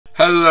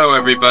Hello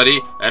everybody,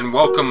 and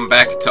welcome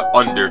back to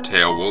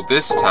Undertale. Well,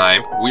 this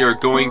time, we are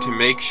going to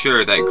make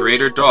sure that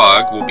Greater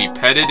Dog will be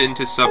petted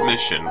into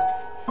submission.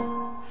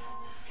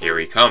 Here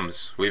he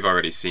comes. We've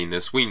already seen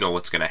this. We know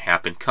what's gonna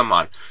happen. Come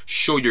on,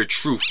 show your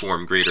true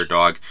form, Greater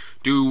Dog.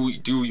 Do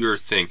your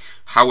thing.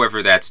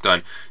 However that's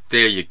done.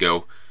 There you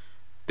go.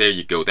 There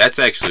you go. That's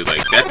actually,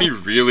 that'd be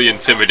really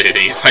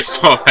intimidating if I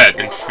saw that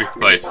in real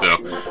life, though.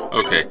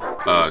 Okay,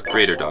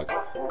 Greater Dog.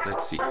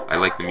 Let's see. I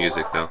like the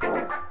music, though.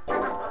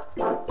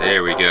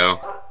 There we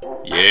go.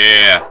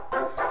 Yeah.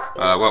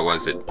 What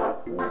was it?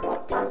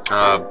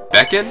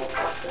 Beckon?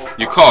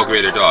 You call,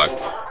 Greater Dog.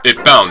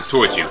 It bounds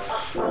towards you.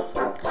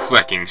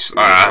 Flecking,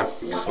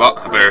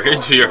 slobber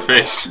into your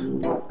face.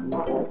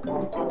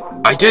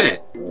 I did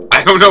it!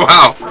 I don't know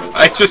how!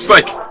 I just,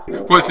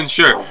 wasn't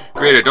sure.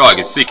 Greater Dog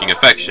is seeking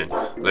affection.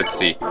 Let's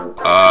see.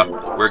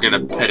 We're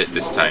gonna pet it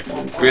this time.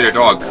 Greater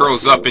Dog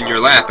curls up in your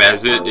lap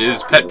as it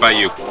is pet by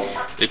you.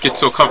 It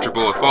gets so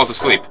comfortable it falls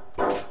asleep.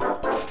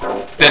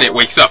 Then it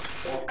wakes up.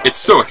 It's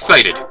so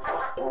excited.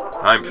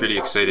 I'm pretty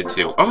excited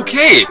too.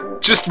 Okay!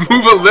 Just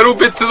move a little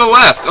bit to the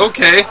left.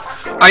 Okay.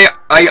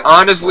 I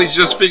honestly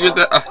just figured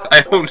that...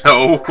 I don't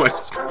know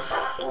what's...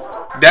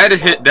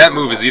 That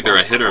move is either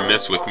a hit or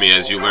miss with me,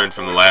 as you learned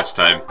from the last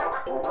time.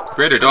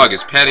 Greater Dog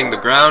is patting the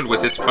ground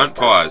with its front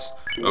paws.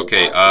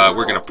 Okay,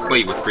 we're gonna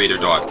play with Greater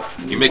Dog.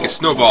 You make a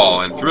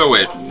snowball and throw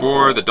it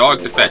for the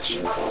dog to fetch.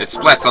 It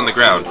splats on the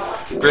ground.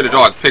 Greater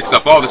Dog picks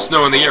up all the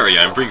snow in the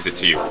area and brings it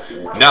to you.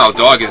 Now,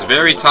 Dog is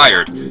very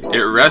tired.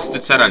 It rests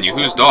its head on you.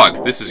 Who's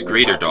Dog? This is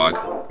Greater Dog.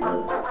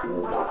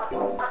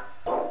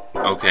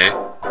 Okay.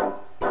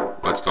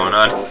 What's going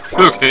on?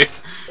 Okay.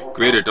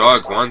 Greater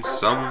Dog wants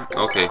some...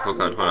 Okay,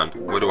 hold on.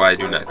 What do I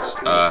do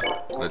next?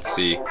 Let's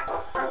see.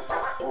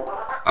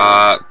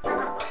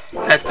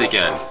 Pet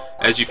again.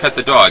 As you pet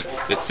the dog,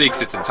 it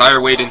sinks its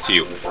entire weight into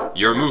you.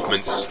 Your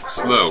movement's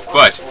slow,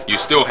 but you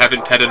still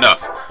haven't pet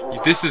enough.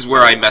 This is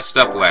where I messed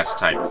up last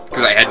time,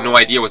 because I had no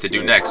idea what to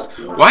do next.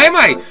 Why am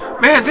I...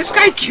 Man, this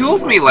guy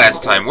killed me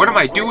last time. What am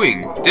I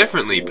doing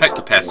differently? Pet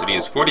capacity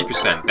is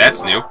 40%.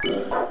 That's new.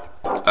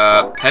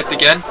 Pet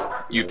again?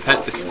 You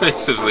pet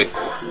decisively.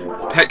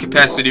 Pet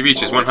capacity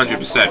reaches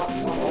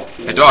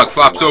 100%. A dog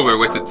flops over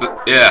with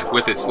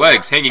its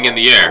legs hanging in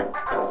the air.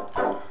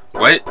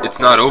 What? It's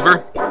not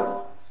over?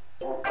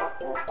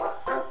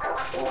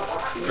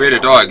 Greater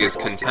Dog is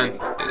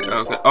content.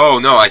 Okay. Oh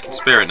no, I can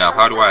spare it now.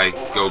 How do I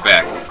go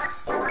back?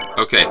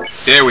 Okay,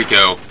 there we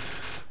go.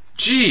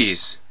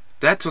 Jeez,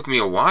 that took me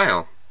a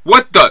while.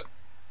 What the?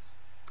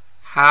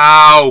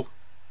 How?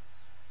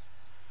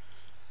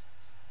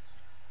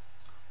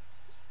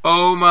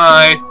 Oh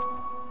my.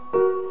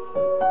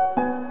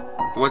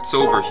 What's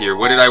over here?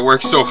 What did I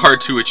work so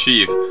hard to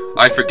achieve?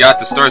 I forgot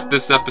to start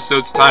this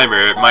episode's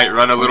timer. It might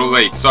run a little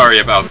late. Sorry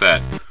about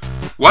that.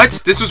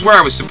 What? This was where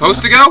I was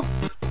supposed to go?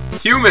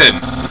 Human!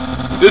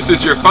 This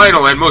is your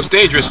final and most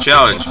dangerous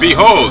challenge.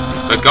 Behold,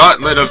 the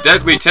Gauntlet of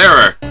Deadly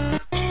Terror.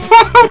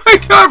 Oh my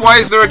god, why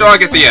is there a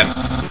dog at the end?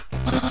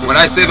 When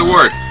I say the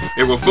word,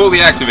 it will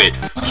fully activate.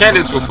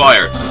 Cannons will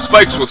fire,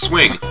 spikes will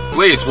swing,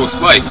 blades will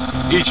slice.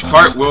 Each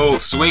part will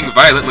swing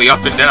violently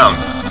up and down.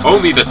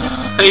 Only the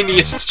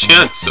tiniest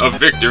chance of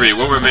victory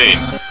will remain.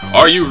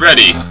 Are you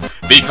ready?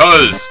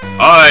 Because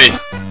I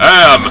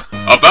am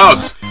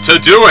about to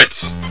do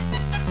it!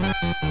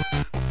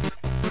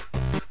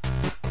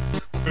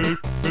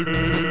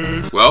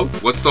 Well,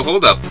 what's the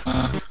holdup?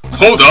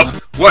 Hold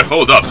up? What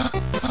hold up?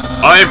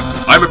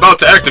 I'm about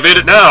to activate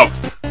it now!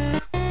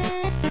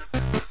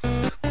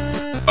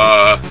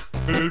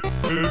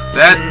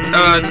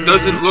 That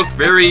doesn't look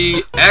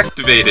very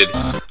activated.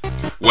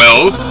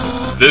 Well,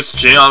 this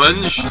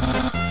challenge,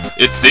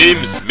 it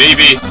seems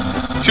maybe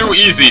too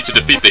easy to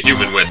defeat the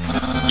human with.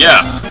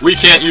 Yeah, we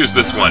can't use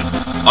this one.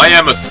 I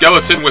am a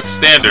skeleton with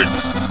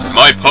standards.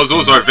 My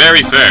puzzles are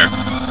very fair,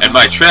 and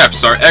my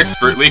traps are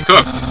expertly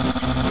cooked.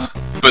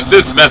 But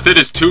this method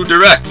is too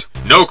direct.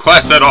 No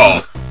class at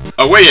all.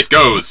 Away it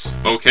goes.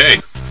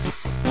 Okay.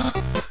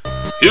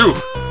 Phew.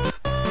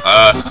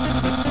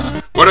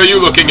 What are you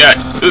looking at?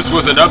 This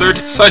was another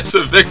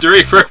decisive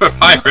victory for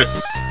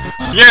Papyrus.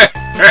 Yeah!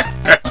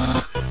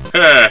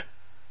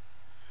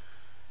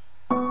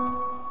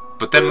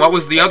 But then what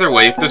was the other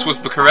way if this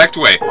was the correct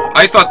way?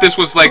 I thought this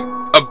was like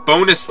a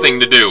bonus thing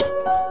to do.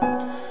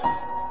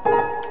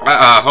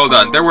 Hold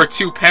on. There were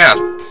two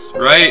paths,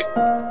 right?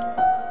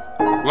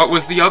 What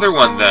was the other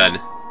one then?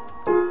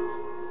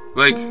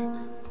 Like...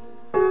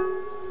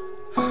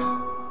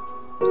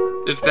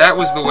 If that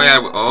was the way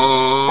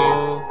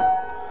oh...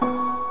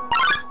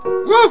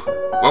 Woo!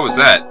 What was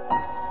that?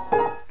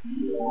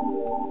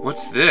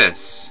 What's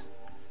this?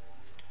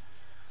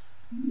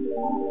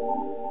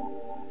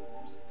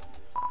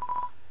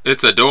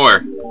 It's a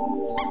door.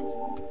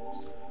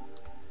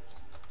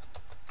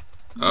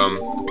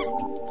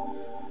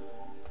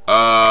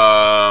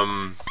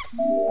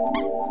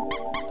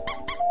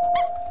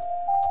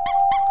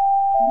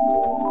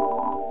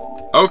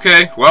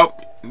 Okay, well,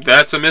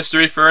 that's a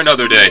mystery for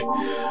another day.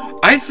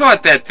 I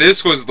thought that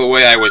this was the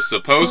way I was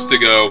supposed to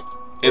go.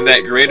 and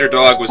that greater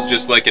dog was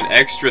just like an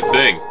extra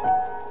thing.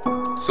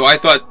 So I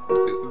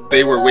thought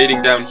they were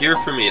waiting down here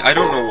for me. I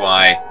don't know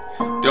why.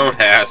 Don't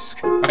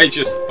ask. I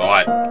just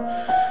thought.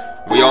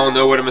 We all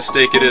know what a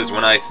mistake it is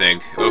when I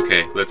think.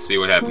 Okay, let's see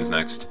what happens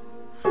next.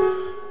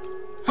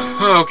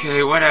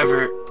 Okay,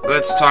 whatever.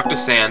 Let's talk to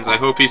Sans. I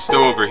hope he's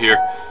still over here.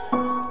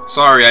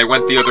 Sorry, I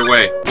went the other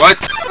way. What?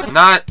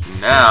 Not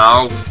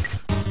now.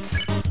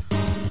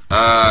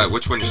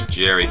 Which one is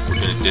Jerry? We're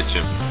gonna ditch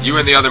him. You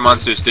and the other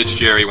monsters ditch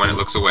Jerry when it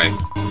looks away.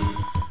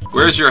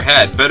 Where's your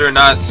hat? Better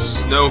not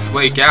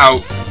snowflake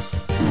out.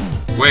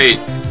 Wait.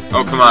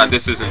 Oh, come on.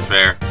 This isn't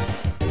fair.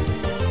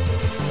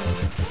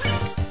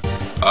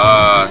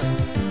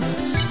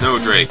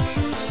 Snowdrake.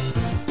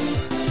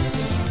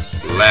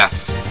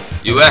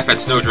 Laugh. You laugh at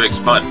Snowdrake's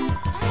pun.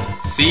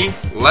 See?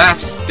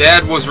 Laughs.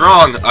 Dad was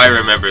wrong. I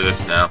remember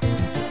this now.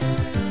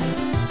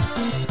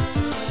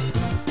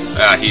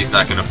 He's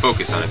not gonna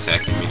focus on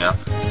attacking me now.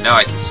 Now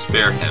I can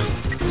spare him.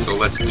 So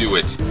let's do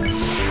it.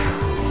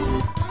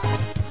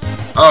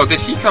 Oh, did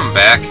he come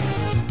back?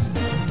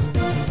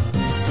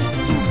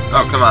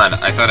 Oh, come on.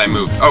 I thought I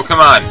moved. Oh, come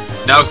on.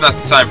 Now's not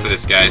the time for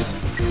this, guys.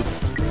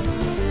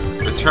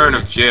 Return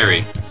of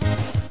Jerry.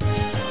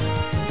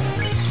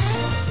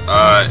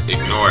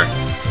 Ignore.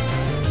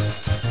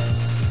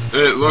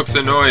 It looks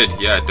annoyed.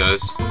 Yeah, it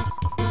does.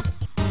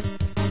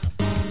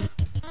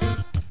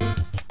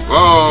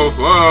 Whoa,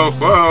 whoa,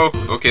 whoa.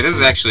 Okay, this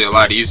is actually a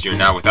lot easier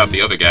now without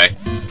the other guy.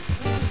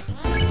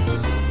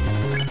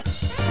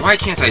 Why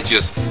can't I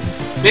just...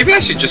 Maybe I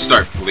should just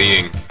start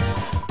fleeing.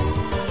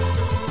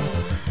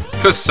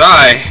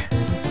 Kasai!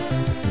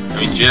 I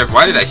mean, Jerry,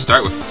 why did I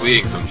start with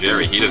fleeing from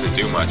Jerry? He doesn't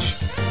do much.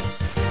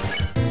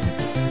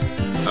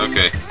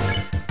 Okay.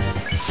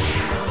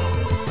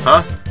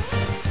 Huh?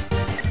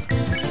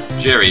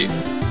 Jerry,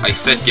 I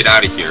said get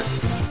out of here.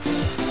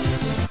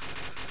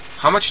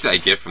 How much did I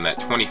get from that?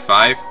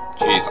 25?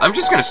 Jeez, I'm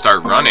just gonna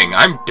start running.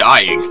 I'm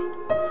dying.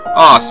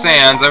 Aw,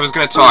 Sans, I was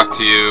gonna talk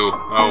to you.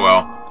 Oh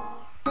well.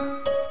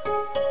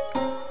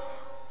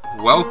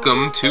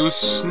 Welcome to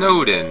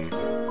Snowden.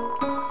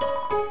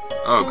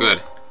 Oh,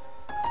 good.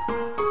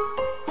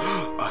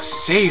 A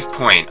save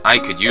point! I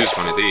could use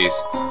one of these.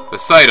 The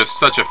sight of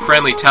such a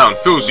friendly town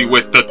fills you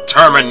with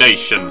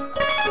determination.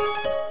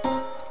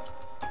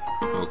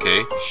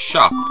 Okay,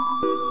 shop.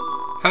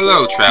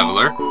 Hello,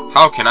 traveler.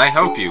 How can I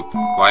help you?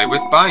 Why,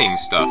 with buying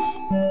stuff.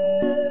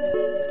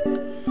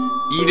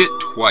 Eat it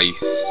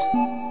twice.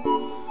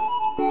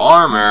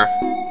 Armor.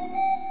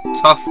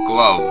 Tough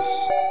gloves.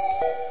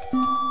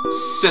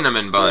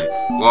 Cinnamon bun.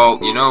 Well,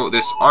 you know,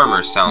 this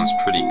armor sounds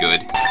pretty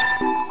good.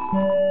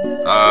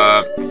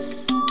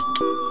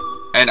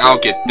 And I'll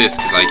get this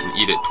because I can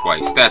eat it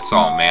twice. That's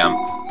all, ma'am.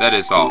 That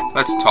is all.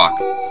 Let's talk.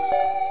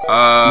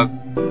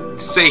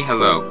 Say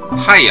hello.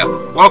 Hiya.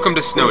 Welcome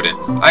to Snowden.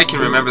 I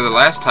can't remember the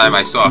last time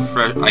I saw a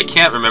fresh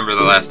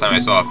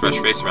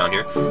face around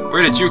here.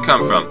 Where did you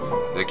come from?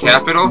 The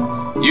capital?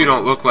 You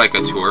don't look like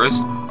a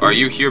tourist. Are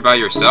you here by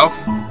yourself?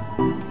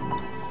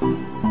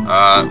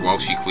 Well,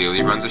 she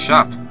clearly runs a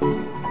shop.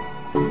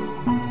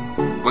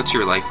 What's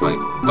your life like?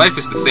 Life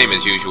is the same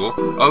as usual.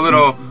 A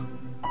little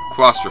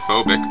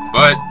claustrophobic,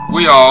 but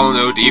we all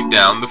know deep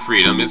down the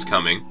freedom is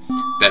coming.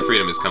 That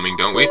freedom is coming,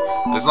 don't we?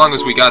 As long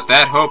as we got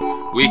that hope,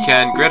 we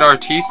can grit our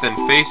teeth and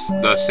face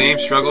the same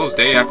struggles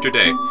day after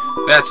day.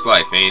 That's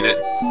life, ain't it?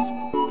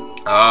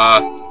 I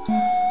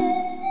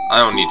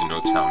don't need to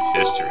know town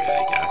history,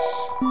 I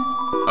guess.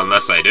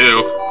 Unless I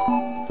do.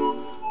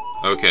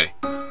 Okay.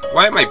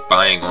 Why am I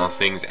buying all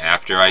things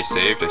after I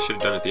saved? I should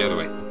have done it the other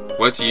way.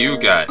 What do you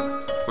got?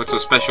 What's so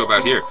special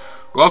about here?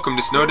 Welcome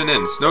to Snowden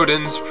Inn,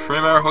 Snowden's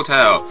premier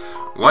hotel.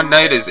 One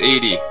night is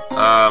 80.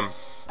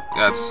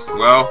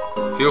 Well,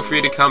 feel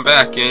free to come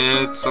back.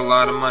 It's a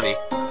lot of money.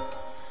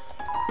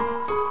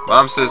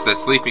 Mom says that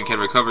sleeping can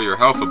recover your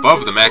health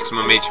above the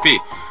maximum HP.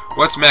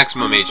 What's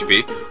maximum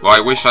HP? Well, I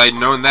wish I'd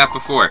known that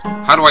before.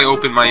 How do I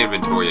open my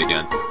inventory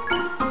again?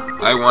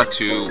 I want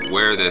to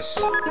wear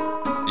this.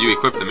 You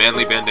equip the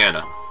manly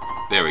bandana.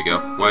 There we go.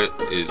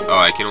 What is... Oh,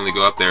 I can only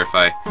go up there if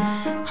I...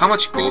 How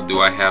much gold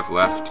do I have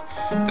left?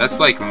 That's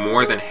like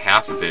more than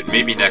half of it.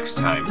 Maybe next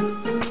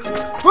time.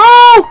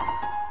 Woo!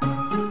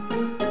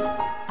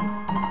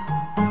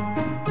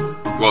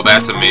 Well,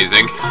 that's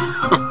amazing.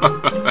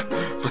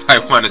 But I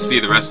want to see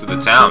the rest of the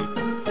town.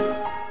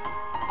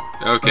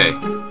 Okay.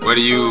 What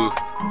do you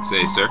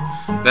say, sir?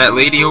 That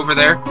lady over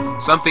there?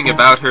 Something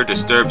about her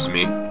disturbs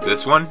me.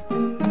 This one?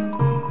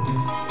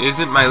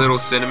 Isn't my little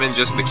Cinnamon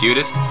just the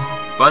cutest?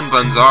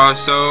 Bun-buns are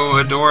so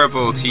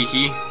adorable,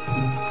 teehee.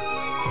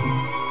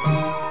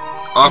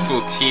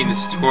 Awful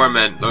teens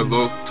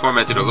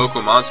tormented a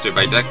local monster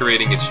by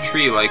decorating its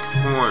tree like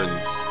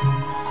horns.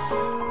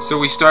 So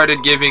we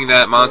started giving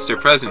that monster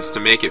presents to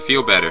make it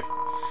feel better.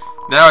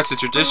 Now it's a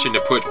tradition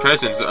to put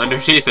presents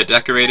underneath a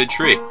decorated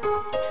tree.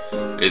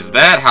 Is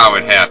that how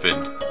it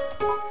happened?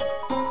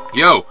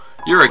 Yo,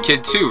 you're a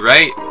kid too,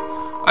 right?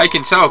 I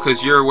can tell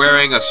because you're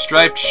wearing a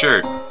striped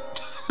shirt.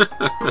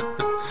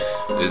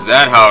 Is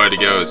that how it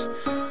goes?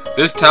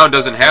 This town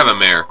doesn't have a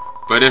mayor.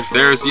 But if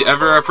there's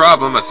ever a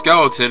problem, a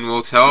skeleton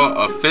will tell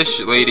a fish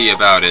lady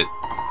about it.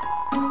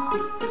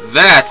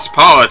 That's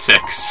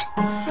politics!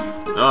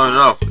 Oh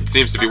no, it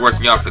seems to be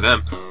working out for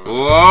them.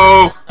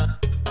 Whoa!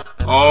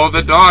 All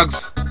the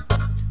dogs!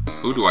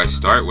 Who do I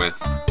start with?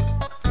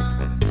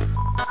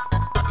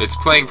 It's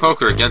playing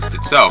poker against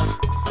itself.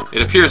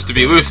 It appears to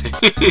be losing.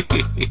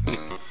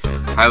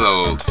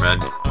 Hello, old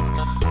friend.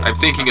 I'm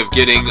thinking of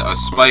getting a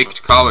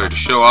spiked collar to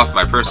show off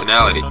my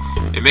personality.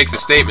 It makes a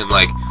statement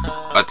like,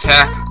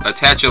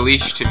 attach a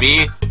leash to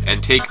me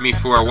and take me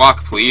for a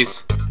walk,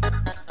 please.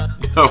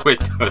 No, it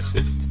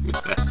doesn't do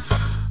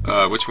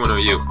that. Which one are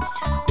you?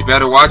 You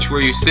better watch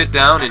where you sit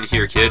down in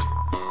here, kid.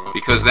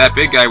 Because that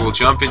big guy will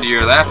jump into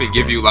your lap and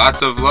give you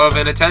lots of love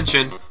and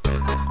attention.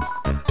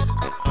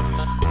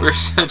 We're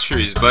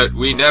centuries, but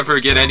we never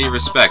get any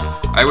respect.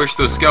 I wish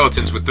those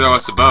skeletons would throw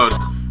us a bone.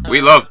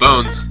 We love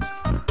bones.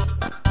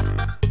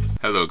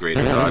 Hello,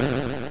 greater dog.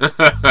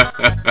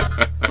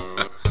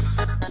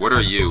 What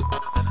are you?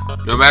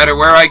 No matter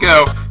where I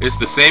go, it's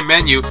the same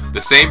menu,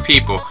 the same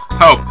people.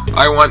 Help!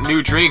 I want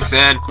new drinks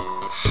and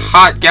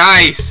hot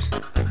guys!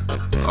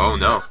 Oh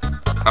no.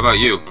 How about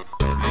you?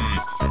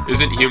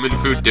 Isn't human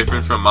food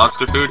different from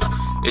monster food?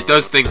 It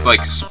does things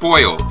like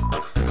spoil.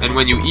 And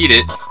when you eat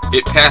it,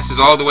 it passes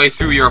all the way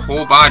through your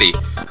whole body.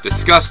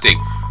 Disgusting.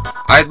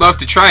 I'd love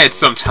to try it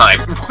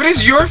sometime. What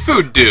does your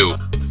food do?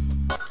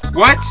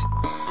 What?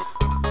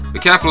 The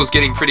capital's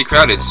getting pretty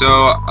crowded,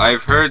 so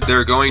I've heard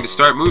they're going to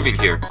start moving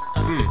here.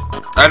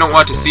 I don't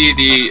want to see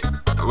the...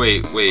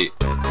 Wait.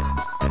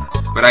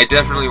 But I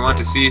definitely want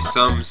to see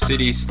some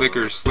city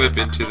slickers slip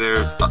into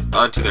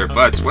onto their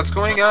butts. What's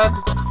going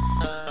on?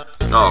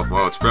 Oh,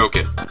 well, it's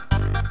broken.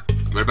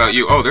 What about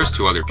you? Oh, there's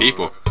two other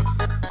people.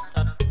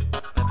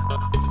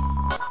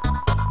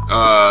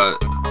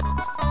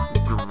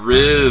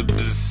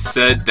 Ribs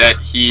said that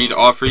he'd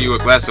offer you a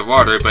glass of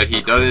water, but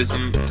he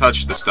doesn't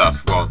touch the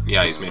stuff. Well,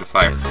 yeah, he's made of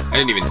fire. I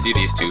didn't even see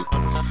these two.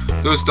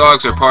 Those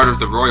dogs are part of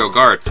the Royal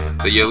Guard,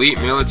 the elite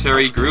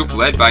military group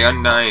led by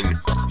Undyne.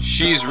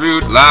 She's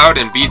rude, loud,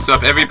 and beats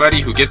up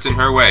everybody who gets in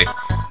her way.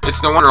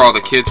 It's no wonder all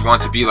the kids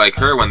want to be like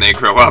her when they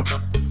grow up.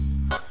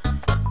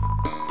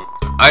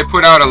 I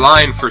put out a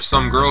line for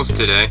some girls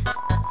today.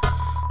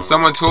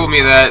 Someone told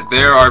me that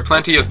there are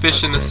plenty of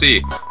fish in the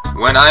sea.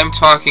 When I'm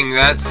talking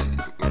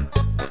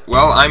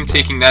well, I'm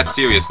taking that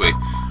seriously.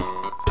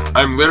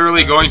 I'm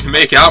literally going to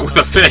make out with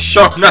a fish.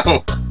 Oh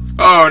no!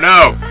 Oh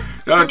no!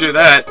 Don't do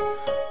that.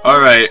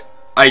 Alright,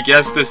 I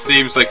guess this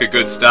seems like a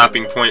good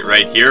stopping point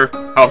right here.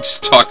 I'll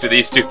just talk to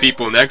these two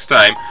people next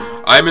time.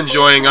 I'm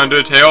enjoying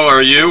Undertale,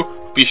 are you?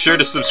 Be sure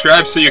to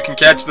subscribe so you can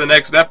catch the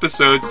next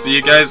episode. See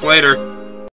you guys later.